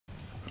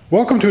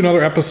Welcome to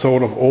another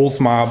episode of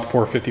Oldsmob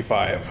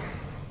 455.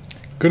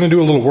 Going to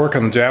do a little work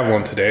on the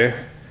Javelin today.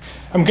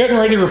 I'm getting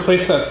ready to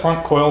replace that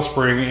front coil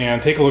spring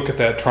and take a look at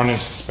that Trunnion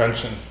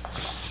suspension.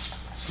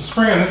 The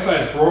spring on this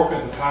side broke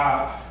at the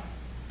top.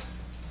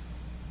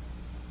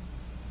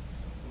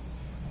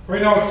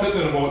 Right now it's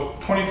sitting at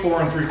about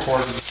 24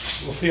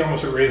 3/4. We'll see how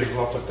much it raises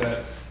up with that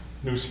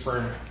new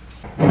spring.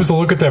 Here's a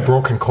look at that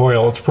broken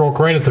coil. It's broke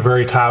right at the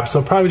very top, so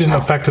it probably didn't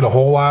affect it a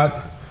whole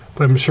lot,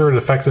 but I'm sure it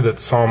affected it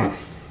some.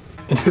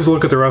 And here's a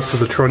look at the rest of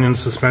the Trunnion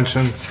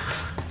suspension. You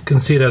can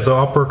see it has an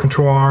upper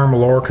control arm, a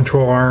lower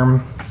control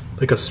arm,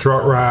 like a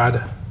strut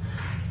rod,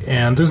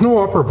 and there's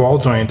no upper ball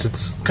joint.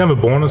 It's kind of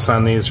a bonus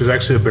on these. There's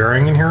actually a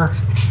bearing in here,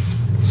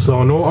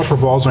 so no upper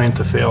ball joint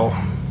to fail.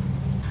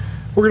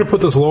 We're going to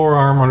put this lower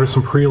arm under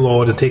some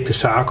preload and take the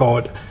shock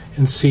out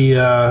and see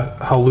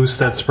how loose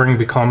that spring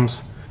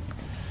becomes.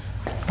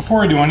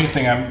 Before I do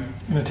anything, I'm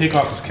going to take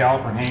off this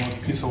caliper and hang it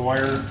with a piece of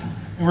wire.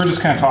 And we're just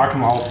kind of talking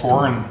about how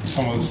foreign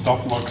some of this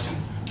stuff looks.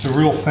 It's a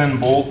real thin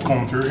bolt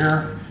going through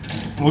here.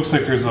 It looks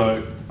like there's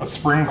a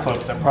spring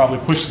clip that probably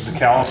pushes the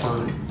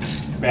caliper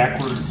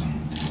backwards.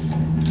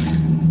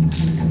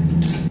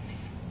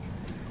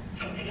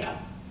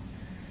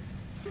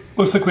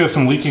 Looks like we have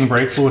some leaking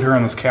brake fluid here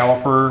on this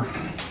caliper.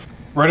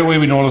 Right away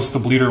we noticed the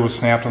bleeder was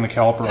snapped on the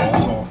caliper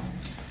also.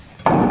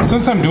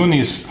 Since I'm doing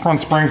these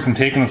front springs and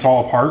taking this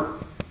all apart,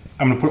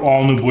 I'm going to put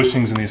all new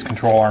bushings in these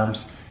control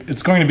arms.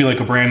 It's going to be like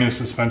a brand new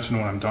suspension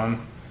when I'm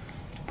done.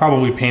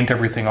 Probably paint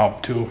everything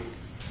up too.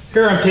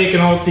 Here I'm taking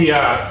out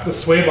the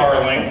sway bar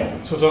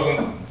length so it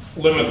doesn't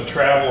limit the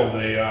travel of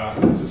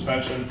the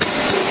suspension.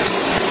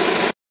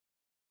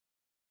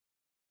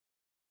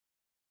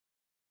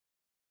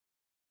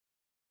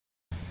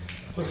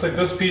 Looks like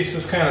this piece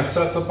just kind of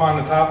sets up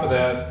on the top of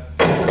that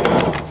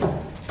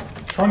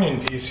trunnion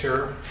piece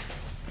here.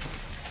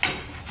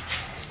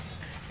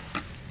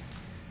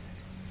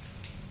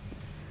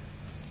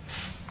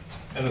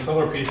 And this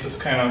other piece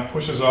just kind of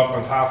pushes up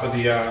on top of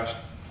the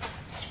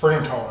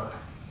spring tower.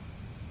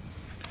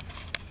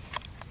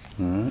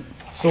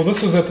 So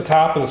this was at the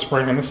top of the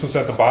spring and this was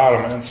at the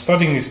bottom, and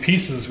studying these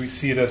pieces we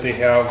see that they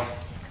have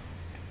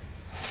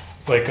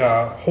like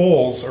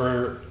holes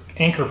or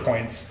anchor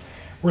points.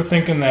 We're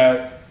thinking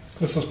that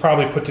this is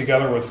probably put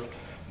together with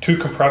two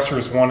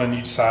compressors, one on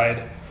each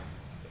side,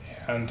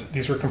 and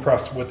these were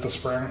compressed with the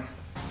spring.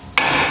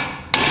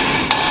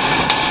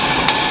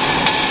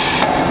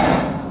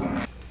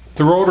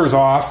 The rotor's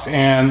off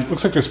and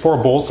looks like there's 4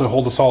 bolts that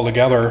hold this all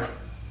together.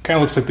 Kind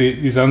of looks like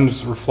these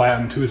ends were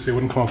flattened too so they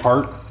wouldn't come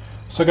apart.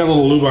 So I got a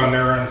little lube on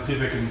there and see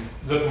if I can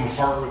zip them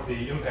apart with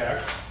the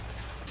impact.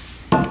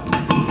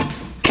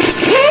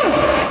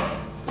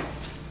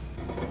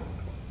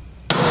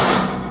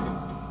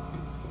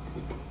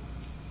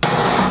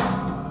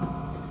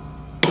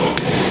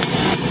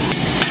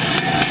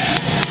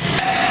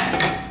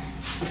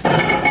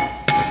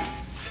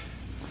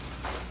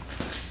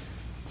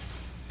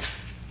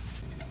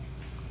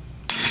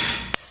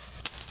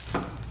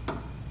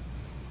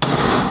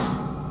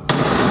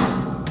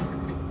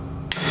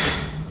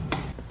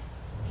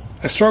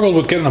 I struggled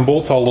with getting the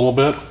bolts out a little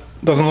bit.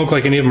 Doesn't look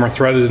like any of them are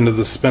threaded into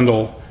the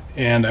spindle,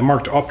 and I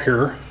marked up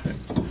here.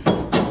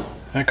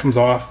 That comes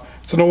off.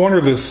 So no wonder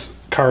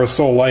this car is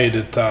so light.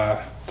 It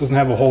doesn't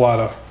have a whole lot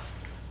of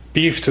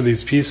beef to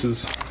these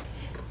pieces.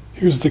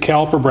 Here's the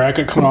caliper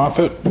bracket coming off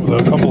it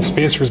with a couple of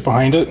spacers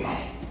behind it.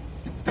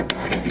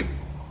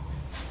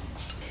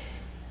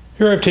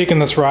 Here I've taken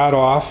this rod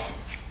off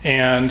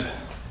and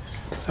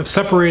I've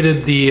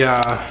separated the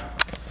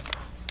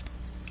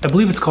I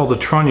believe it's called the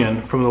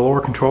Trunnion from the lower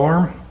control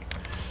arm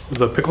with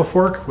the pickle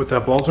fork with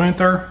that ball joint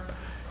there,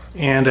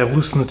 and I've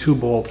loosened the 2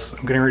 bolts.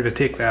 I'm getting ready to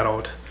take that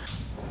out.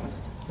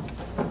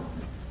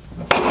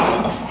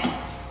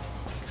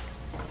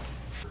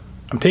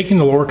 I'm taking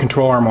the lower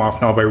control arm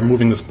off now by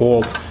removing this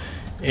bolt,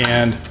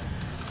 and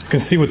you can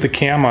see with the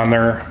cam on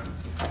there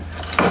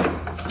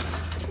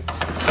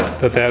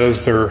that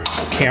is their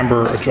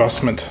camber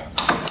adjustment.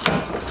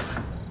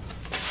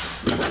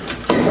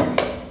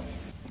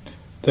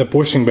 That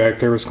bushing back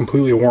there was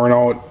completely worn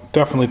out.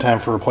 Definitely time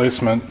for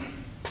replacement.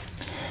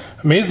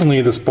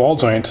 Amazingly, this ball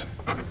joint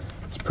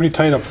is pretty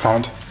tight up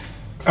front.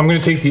 I'm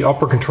going to take the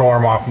upper control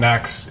arm off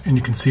next, and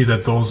you can see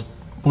that those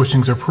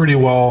bushings are pretty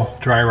well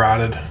dry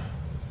rotted.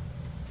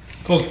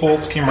 Those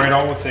bolts came right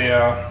out with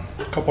a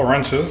couple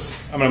wrenches.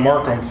 I'm going to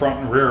mark them front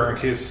and rear in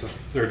case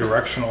they're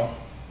directional.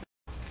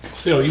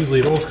 See how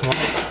easily those come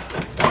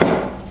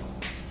out.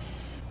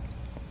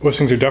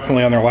 Bushings are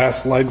definitely on their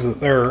last legs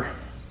there.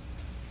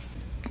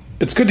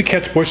 It's good to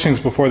catch bushings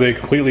before they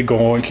completely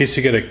go in case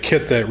you get a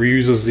kit that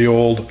reuses the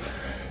old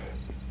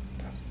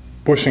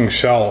bushing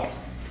shell.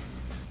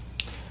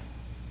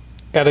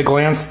 At a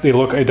glance they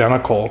look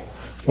identical.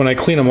 When I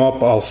clean them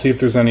up I'll see if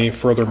there's any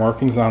further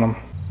markings on them.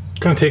 I'm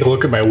going to take a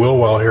look at my wheel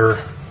well here.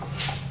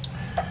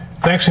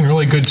 It's actually in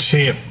really good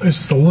shape. There's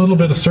just a little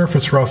bit of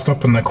surface rust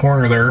up in the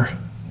corner there.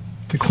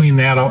 To clean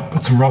that up,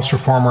 put some rust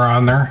reformer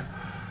on there.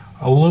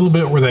 A little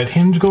bit where that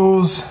hinge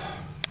goes,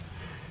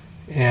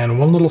 and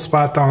one little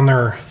spot down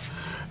there.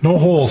 No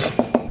holes.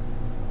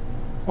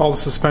 all the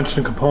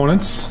suspension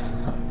components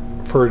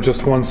for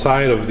just one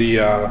side of the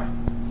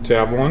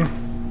Javelin.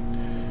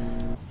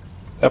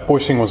 That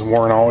bushing was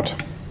worn out.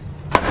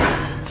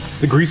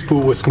 The grease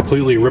boot was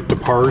completely ripped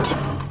apart,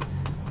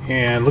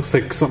 and looks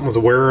like something was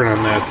wearing on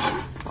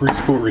that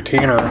grease boot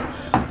retainer.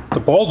 The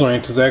ball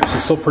joint is actually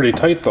still pretty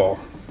tight though.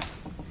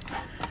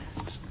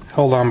 It's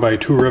held on by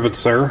 2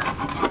 rivets there.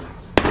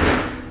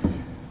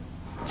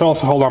 It's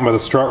also held on by the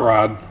strut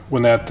rod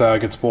when that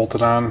gets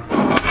bolted on.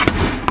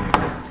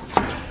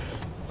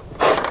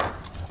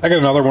 I got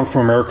another one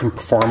from American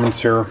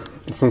Performance here.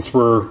 Since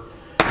we're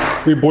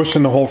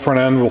rebushing the whole front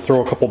end, we'll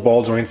throw a couple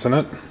ball joints in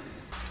it.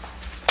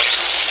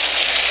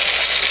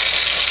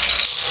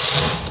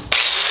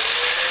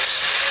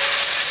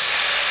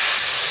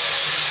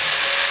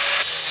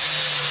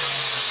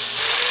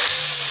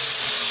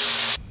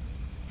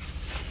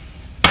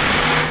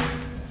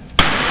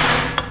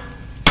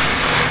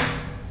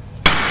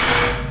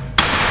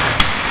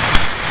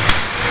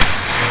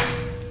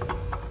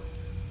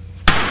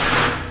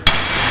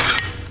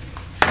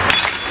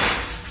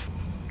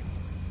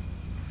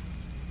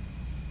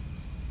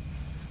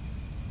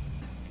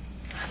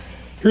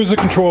 Here's the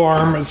control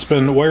arm. It's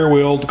been wire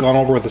wheeled, gone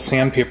over with a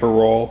sandpaper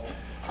roll.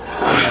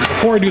 And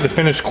before I do the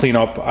finish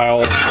cleanup,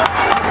 I'll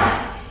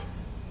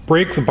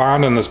break the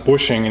bond on this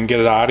bushing and get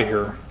it out of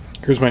here.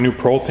 Here's my new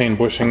Prothane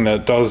bushing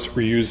that does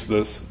reuse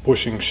this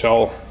bushing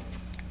shell.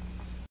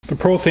 The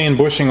Prothane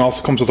bushing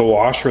also comes with a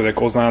washer that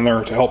goes on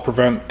there to help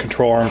prevent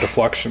control arm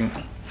deflection.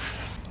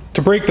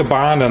 To break the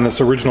bond on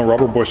this original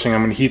rubber bushing,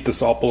 I'm going to heat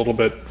this up a little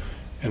bit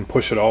and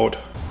push it out.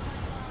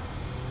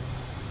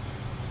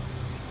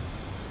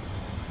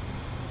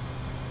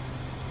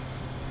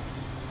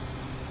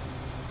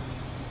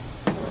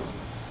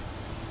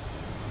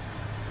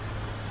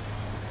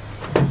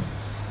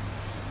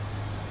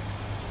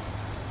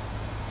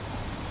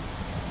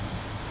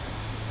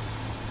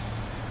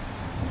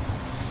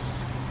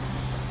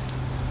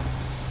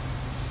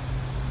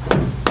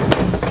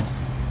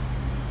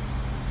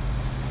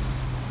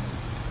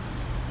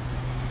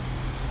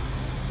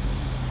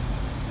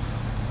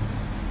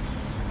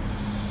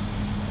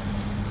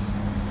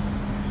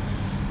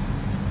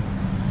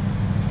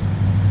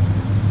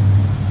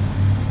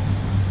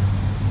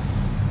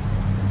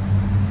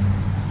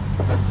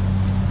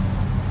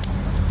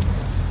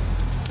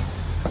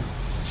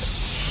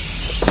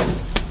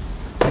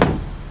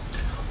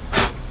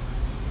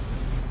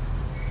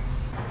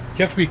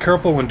 You have to be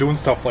careful when doing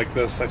stuff like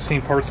this. I've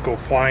seen parts go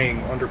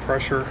flying under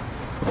pressure.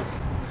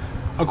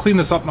 I'll clean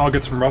this up and I'll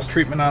get some rust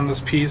treatment on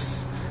this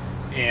piece,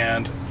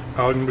 and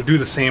I'm going to do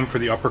the same for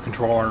the upper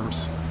control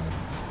arms.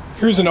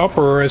 Here's an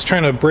upper. I was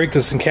trying to break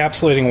this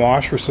encapsulating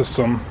washer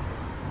system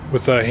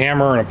with a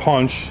hammer and a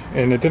punch,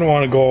 and it didn't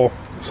want to go,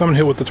 so I'm going to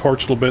hit with the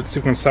torch a little bit so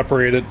you can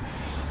separate it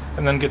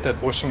and then get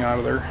that bushing out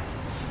of there.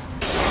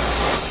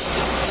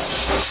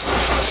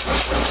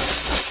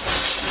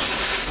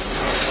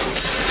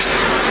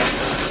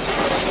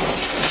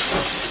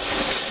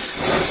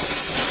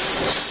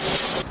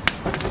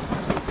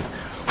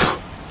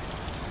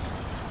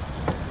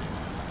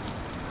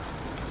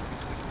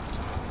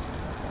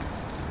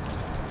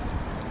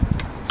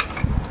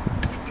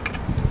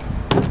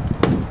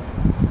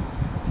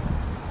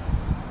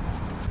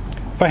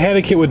 If I had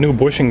a kit with new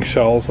bushing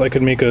shells, I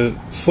could make a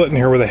slit in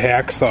here with a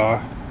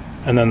hacksaw,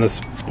 and then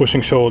this bushing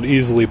shell would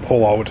easily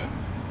pull out.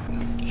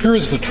 Here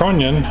is the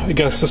trunnion. I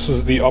guess this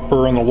is the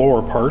upper and the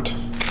lower part.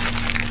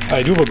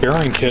 I do have a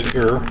bearing kit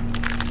here.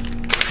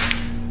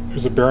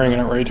 There's a bearing in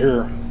it right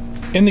here.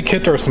 In the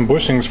kit are some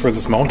bushings for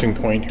this mounting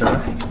point here.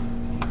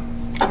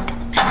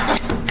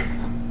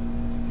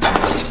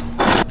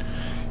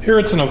 Here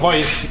it's in a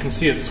vise. You can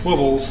see it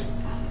swivels.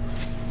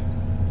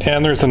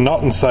 And there's a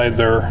nut inside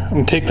there. I'm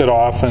going to take that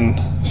off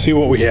and see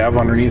what we have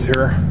underneath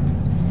here.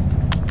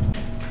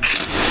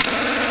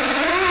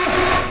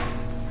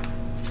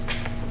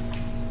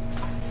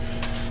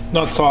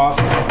 Nut's off.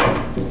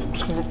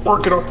 Just going to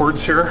work it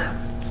upwards here.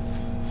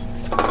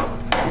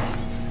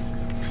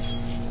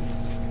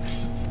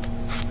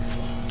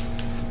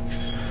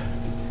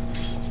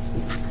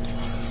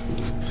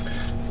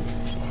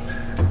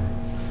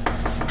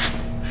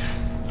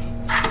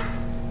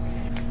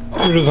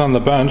 Here it is on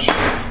the bench.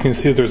 You can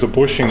see that there's a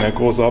bushing that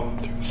goes up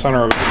through the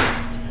center of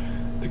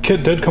it. The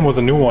kit did come with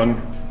a new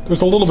one.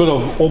 There's a little bit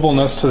of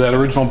ovalness to that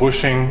original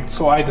bushing,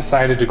 so I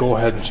decided to go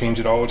ahead and change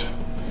it out.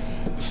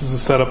 This is the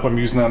setup I'm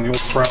using on the old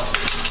press.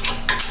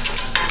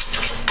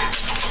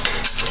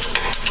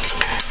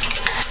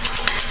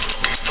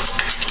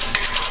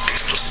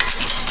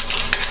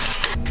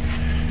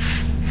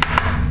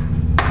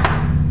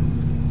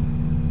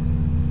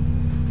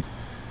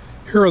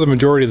 Here are the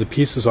majority of the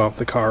pieces off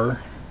the car.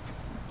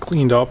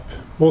 Cleaned up.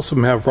 Most of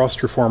them have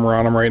rust reformer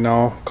on them right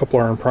now. A couple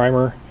are in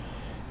primer.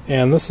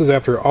 And this is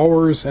after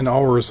hours and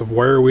hours of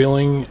wire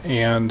wheeling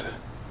and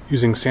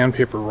using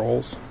sandpaper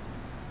rolls.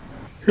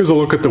 Here's a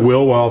look at the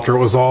wheel welter. It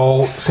was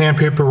all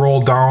sandpaper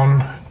rolled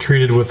down,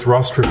 treated with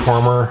rust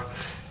reformer,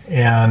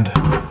 and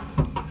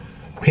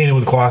painted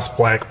with gloss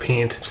black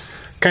paint.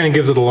 Kind of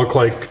gives it a look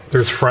like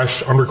there's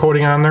fresh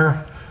undercoating on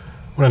there.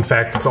 when in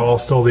fact it's all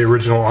still the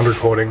original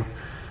undercoating.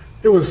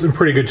 It was in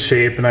pretty good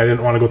shape, and I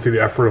didn't want to go through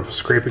the effort of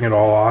scraping it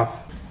all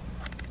off.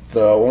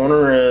 The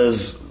owner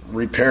is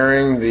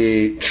repairing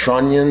the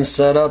trunnion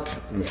setup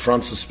in the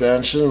front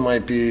suspension. It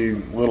might be a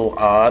little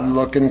odd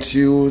looking to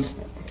you,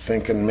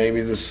 thinking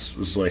maybe this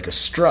was like a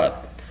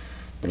strut,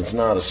 but it's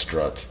not a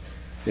strut.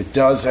 It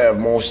does have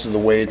most of the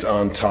weight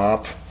on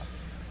top,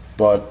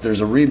 but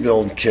there's a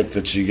rebuild kit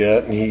that you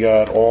get, and he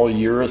got all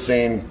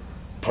urethane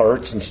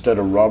parts instead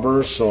of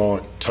rubber, so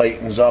it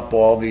tightens up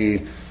all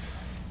the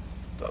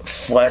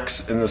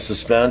flex in the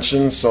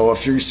suspension. So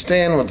if you're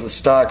staying with the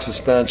stock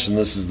suspension,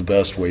 this is the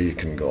best way you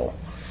can go.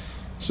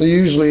 So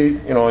usually,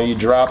 you know, you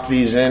drop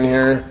these in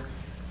here,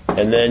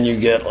 and then you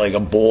get like a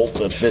bolt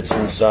that fits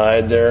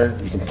inside there.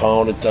 You can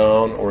pound it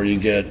down, or you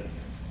get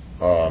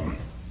a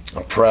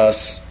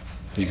press.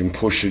 You can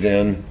push it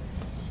in.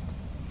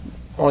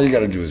 All you got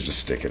to do is just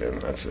stick it in.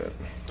 That's it.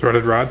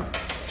 Threaded rod?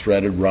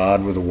 Threaded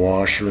rod with a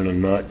washer and a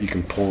nut. You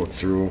can pull it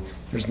through.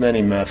 There's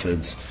many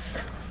methods.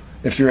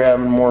 If you're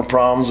having more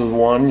problems with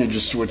one, you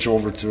just switch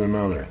over to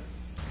another.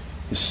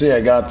 You see,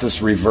 I got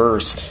this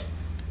reversed.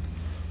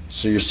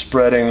 So you're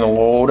spreading the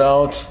load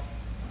out,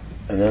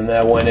 and then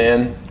that went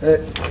in.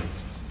 It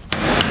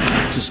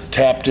just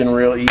tapped in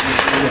real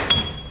easily.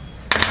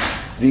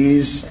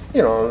 These,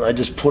 you know, I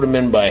just put them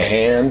in by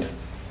hand.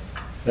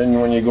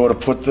 Then when you go to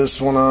put this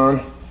one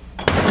on,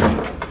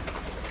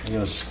 you're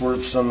gonna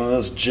squirt some of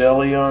this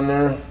jelly on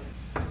there.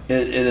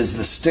 It is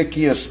the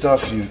stickiest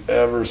stuff you've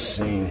ever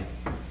seen.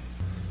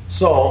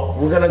 So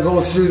we're gonna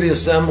go through the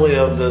assembly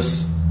of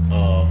this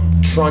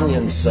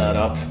trunnion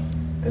setup,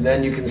 and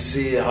then you can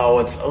see how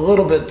it's a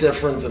little bit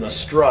different than a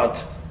strut,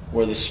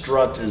 where the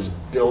strut is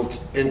built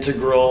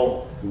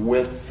integral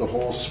with the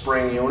whole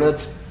spring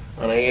unit.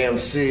 On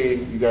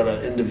AMC, you got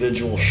an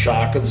individual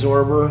shock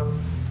absorber,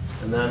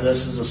 and then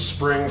this is a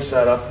spring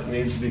setup that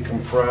needs to be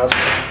compressed.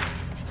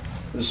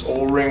 This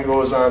O-ring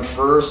goes on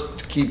first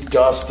to keep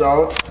dust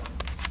out.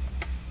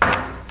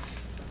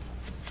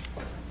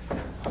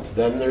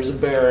 Then there's a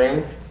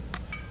bearing,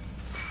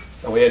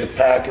 and we had to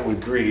pack it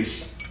with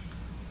grease.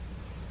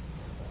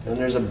 Then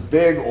there's a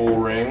big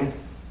O-ring.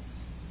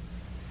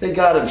 They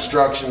got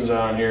instructions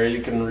on here,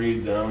 you can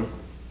read them.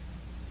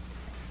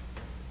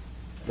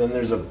 Then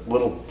there's a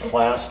little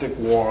plastic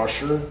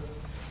washer.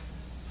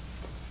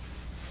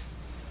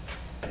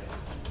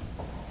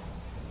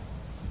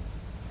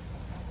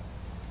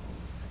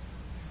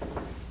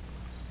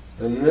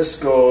 Then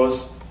this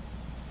goes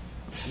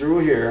through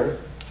here.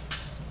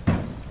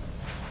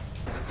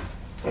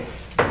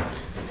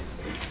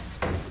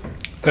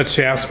 That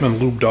shaft's been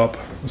lubed up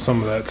with some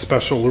of that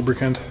special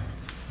lubricant.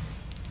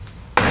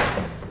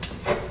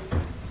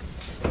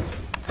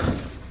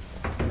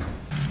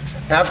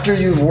 After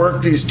you've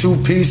worked these two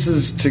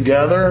pieces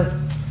together,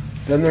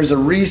 then there's a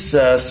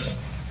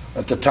recess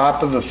at the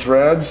top of the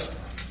threads.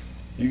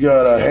 You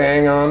gotta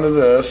hang on to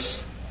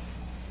this,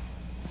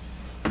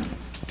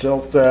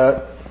 tilt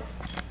that,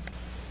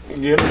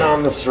 get it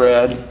on the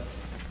thread,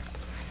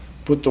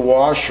 put the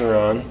washer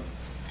on,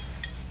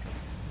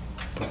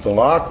 put the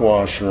lock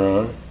washer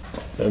on,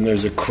 then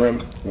there's a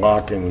crimp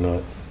locking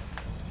nut.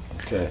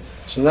 Okay,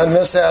 so then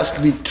this has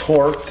to be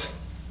torqued,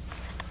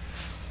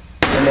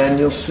 and then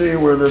you'll see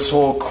where this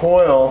whole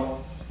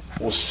coil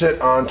will sit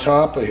on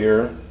top of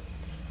here.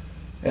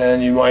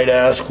 And you might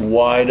ask,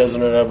 why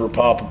doesn't it ever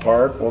pop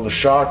apart? Well, the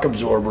shock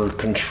absorber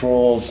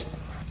controls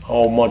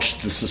how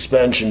much the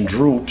suspension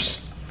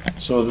droops,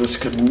 so this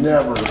could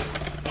never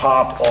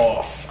pop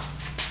off.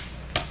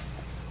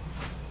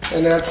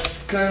 And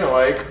that's kind of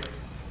like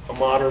a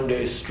modern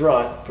day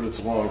strut, but it's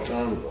a long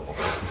time ago.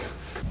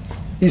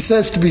 He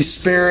says to be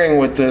sparing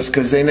with this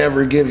because they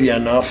never give you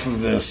enough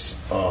of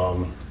this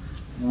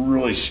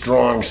really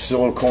strong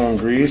silicone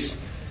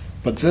grease.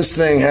 But this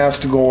thing has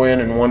to go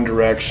in one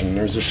direction.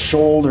 There's a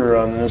shoulder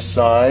on this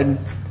side,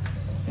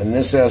 and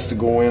this has to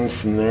go in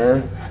from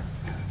there.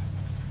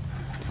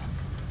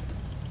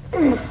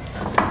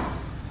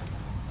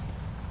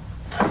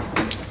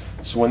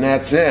 So when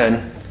that's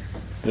in,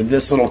 then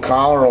this little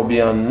collar will be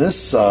on this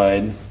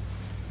side,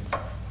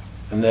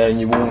 and then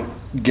you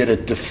won't get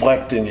it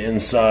deflecting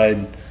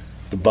inside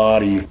the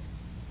body.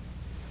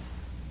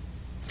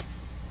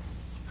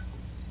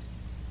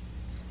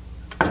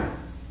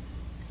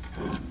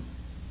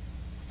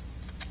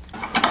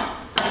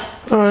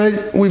 All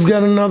right, we've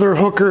got another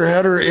hooker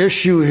header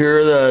issue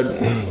here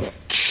that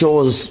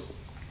shows,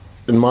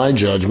 in my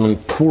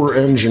judgment, poor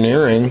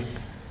engineering,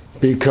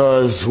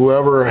 because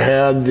whoever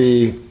had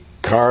the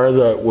car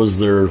that was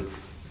their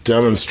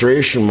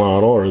demonstration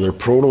model or their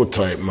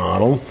prototype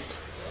model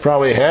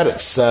probably had it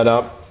set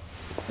up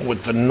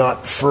with the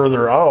nut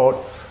further out.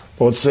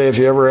 Well, let's say if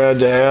you ever had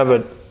to have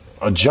it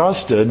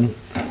adjusted,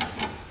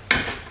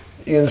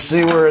 you can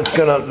see where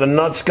the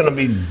nut's gonna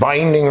be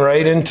binding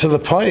right into the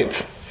pipe.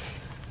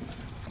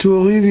 To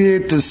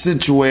alleviate this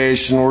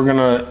situation, we're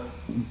gonna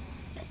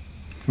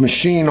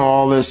machine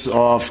all this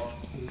off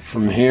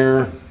from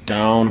here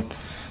down.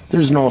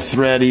 There's no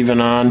thread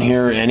even on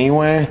here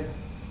anyway.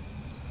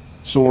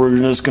 So we're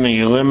just going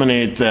to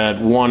eliminate that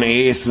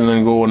 1/8 and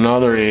then go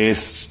another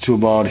eighth to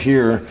about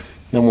here.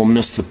 Then we'll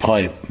miss the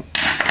pipe.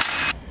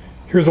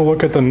 Here's a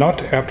look at the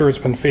nut after it's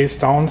been face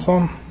down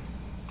some.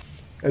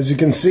 As you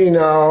can see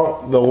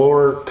now, the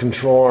lower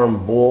control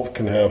arm bolt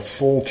can have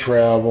full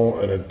travel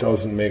and it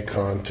doesn't make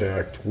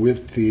contact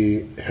with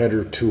the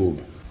header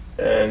tube.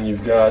 And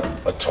you've got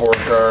a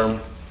torque arm,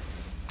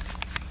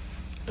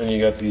 and you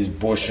got these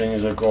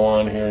bushings that go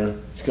on here.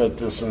 It's got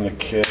this in the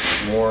kit,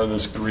 more of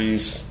this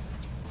grease.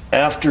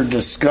 After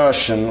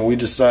discussion, we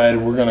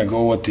decided we're going to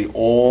go with the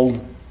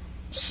old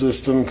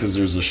system because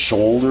there's a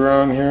shoulder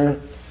on here.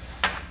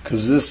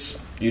 Because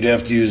this, you'd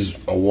have to use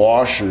a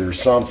washer or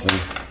something,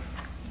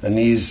 and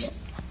these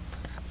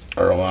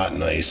are a lot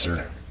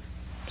nicer.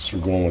 So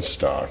we're going with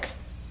stock.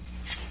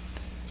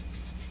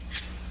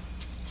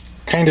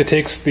 Kind of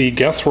takes the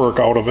guesswork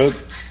out of it.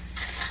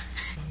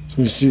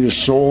 So you see the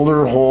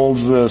shoulder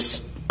holds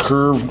this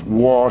curved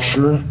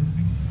washer.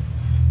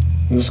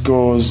 This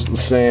goes the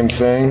same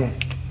thing.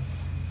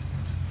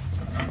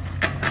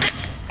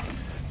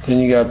 Then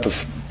you got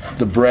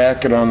the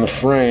bracket on the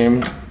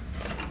frame,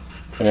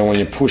 and then when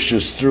you push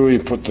this through, you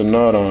put the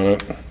nut on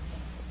it.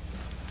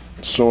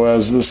 So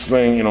as this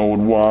thing, you know, would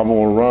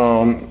wobble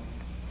around,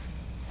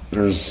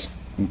 there's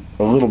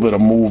a little bit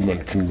of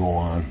movement can go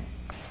on.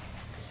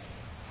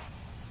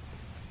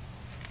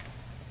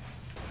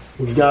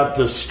 We've got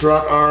the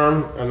strut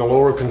arm and the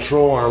lower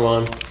control arm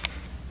on.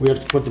 We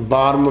have to put the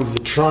bottom of the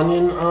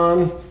trunnion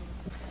on.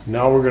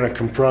 Now we're going to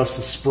compress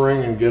the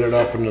spring and get it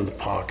up into the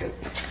pocket.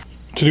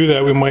 To do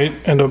that, we might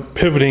end up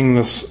pivoting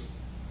this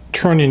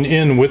trunnion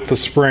in with the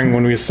spring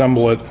when we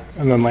assemble it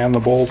and then land the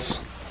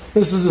bolts.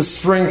 This is a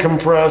spring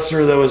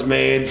compressor that was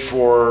made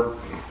for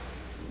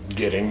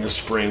getting the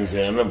springs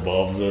in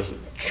above the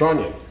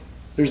trunnion.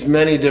 There's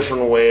many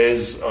different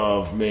ways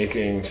of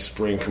making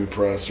spring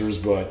compressors,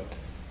 but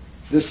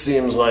this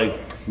seems like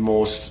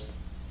most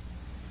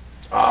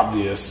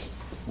obvious.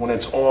 When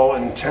it's all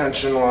in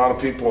tension, a lot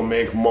of people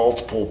make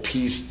multiple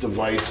piece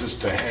devices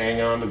to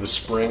hang onto the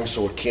spring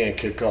so it can't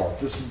kick out.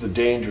 This is the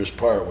dangerous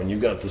part. When you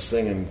got this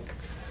thing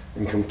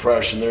in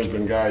compression, there's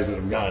been guys that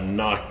have gotten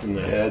knocked in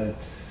the head,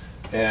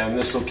 and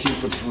this will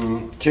keep it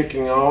from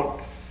kicking out.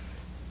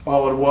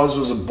 All it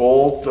was a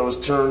bolt that was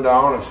turned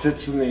down. It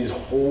fits in these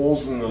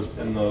holes in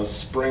the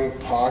spring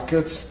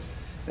pockets,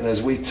 and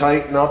as we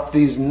tighten up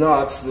these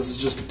nuts, this is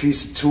just a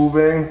piece of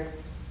tubing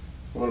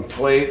with a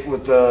plate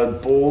with a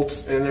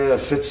bolt in there that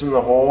fits in the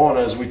hole, and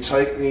as we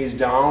tighten these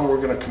down,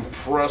 we're going to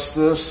compress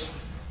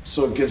this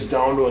so it gets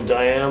down to a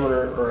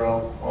diameter or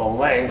a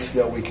length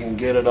that we can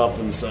get it up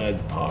inside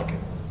the pocket.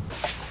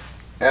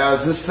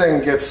 As this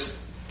thing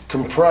gets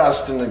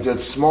compressed and it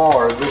gets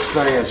smaller, this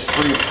thing is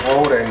free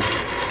floating,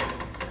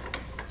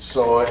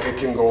 so it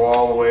can go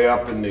all the way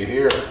up into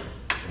here,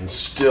 and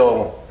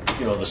still,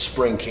 you know, the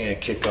spring can't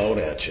kick out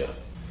at you.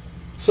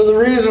 So the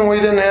reason we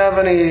didn't have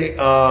any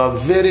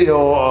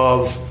video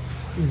of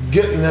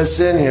getting this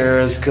in here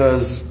is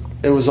because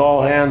it was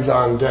all hands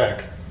on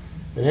deck.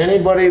 And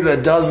anybody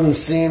that doesn't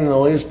seem the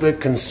least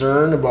bit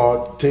concerned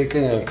about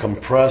taking a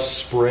compressed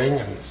spring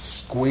and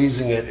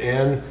squeezing it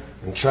in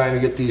and trying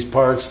to get these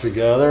parts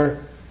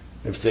together,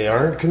 if they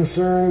aren't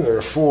concerned, they're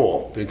a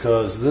fool,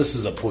 because this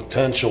is a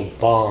potential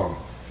bomb.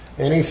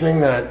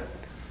 Anything that,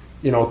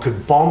 you know,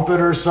 could bump it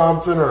or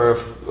something, or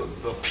if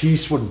a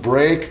piece would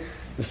break,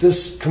 if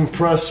this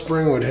compressed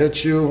spring would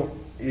hit you,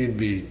 you'd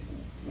be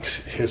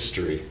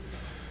history.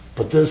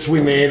 But this we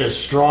made as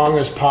strong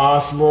as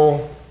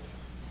possible.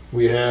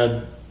 We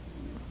had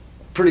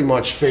pretty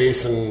much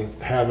faith in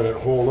having it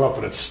hold up,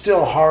 but it's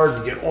still hard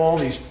to get all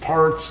these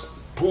parts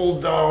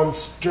pulled down,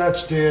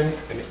 stretched in,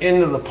 and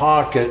into the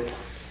pocket.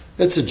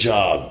 It's a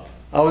job.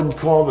 I would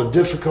call the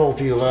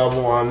difficulty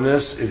level on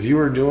this, if you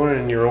were doing it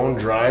in your own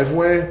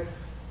driveway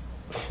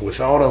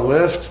without a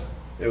lift,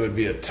 it would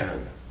be a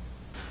 10.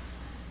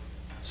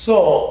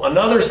 So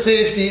another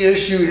safety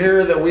issue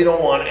here that we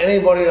don't want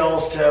anybody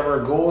else to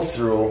ever go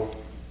through,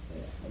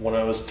 when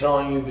I was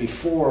telling you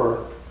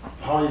before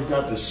how you've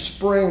got this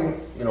spring,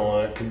 you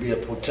know, it could be a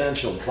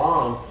potential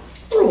bomb,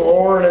 we're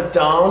lowering it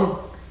down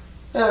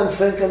and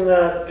thinking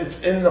that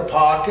it's in the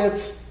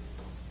pocket.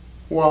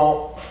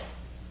 Well,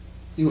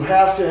 you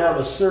have to have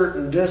a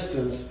certain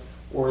distance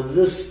or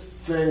this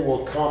thing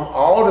will come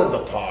out of the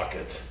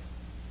pocket.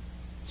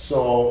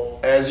 So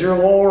as you're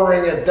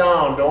lowering it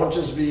down, don't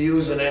just be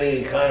using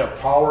any kind of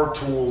power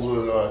tools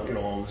with a, you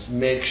know,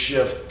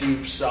 makeshift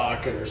deep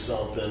socket or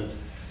something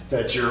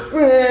that you're,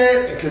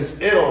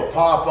 because it'll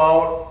pop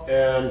out,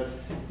 and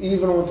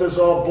even with this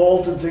all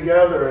bolted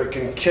together, it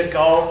can kick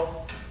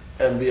out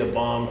and be a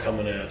bomb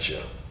coming at you.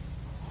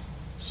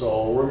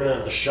 So we're gonna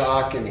have the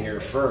shock in here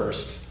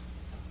first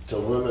to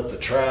limit the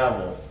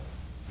travel.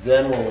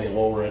 Then when we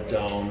lower it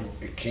down,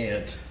 it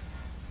can't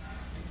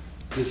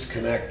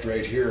disconnect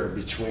right here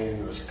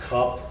between this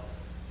cup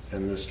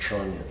and this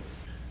trunnion.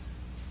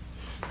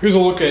 Here's a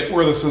look at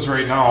where this is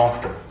right now.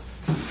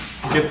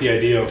 Get the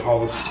idea of how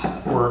this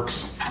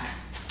works.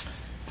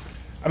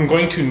 I'm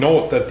going to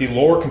note that the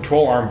lower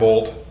control arm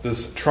bolt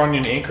this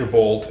trunnion anchor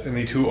bolt and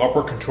the two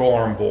upper control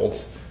arm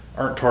bolts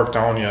aren't torqued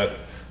down yet.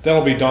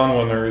 That'll be done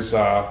when there's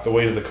the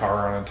weight of the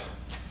car on it.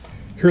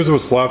 Here's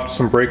what's left,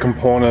 some brake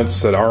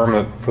components, that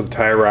arm for the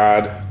tie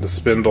rod, the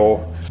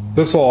spindle.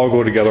 This will all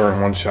go together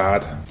in one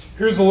shot.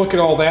 Here's a look at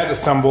all that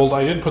assembled.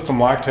 I did put some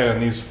Loctite on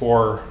these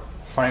 4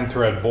 fine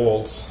thread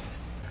bolts.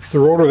 The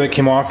rotor that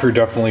came off here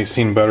definitely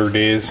seen better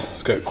days.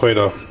 It's got quite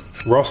a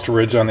rust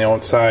ridge on the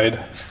outside.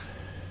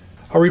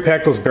 I'll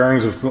repack those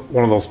bearings with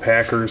one of those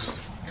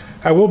packers.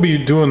 I will be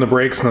doing the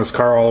brakes in this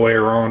car all the way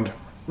around.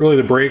 Really,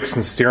 the brakes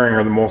and steering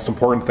are the most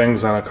important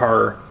things on a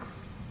car.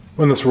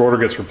 When this rotor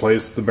gets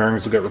replaced, the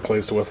bearings will get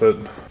replaced with it.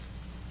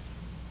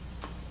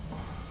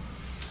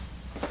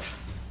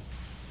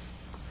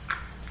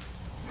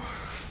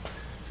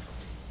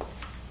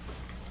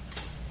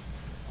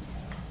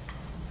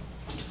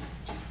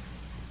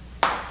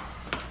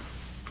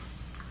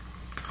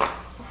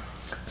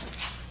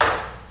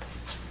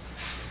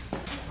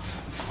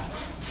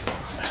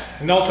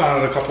 I knelt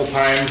on it a couple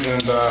times,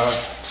 and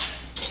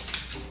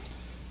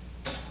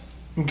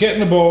I'm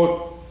getting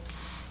about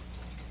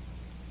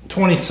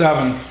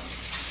 27 or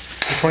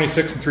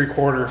 26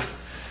 3/4.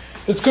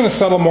 It's going to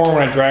settle more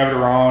when I drive it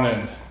around,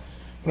 and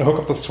when I hook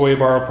up the sway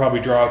bar, I'll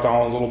probably draw it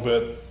down a little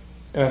bit.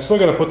 And I still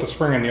got to put the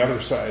spring on the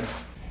other side.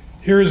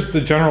 Here's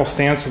the general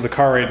stance of the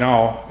car right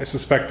now. I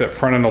suspect that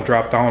front end will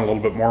drop down a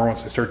little bit more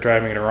once I start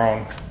driving it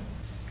around.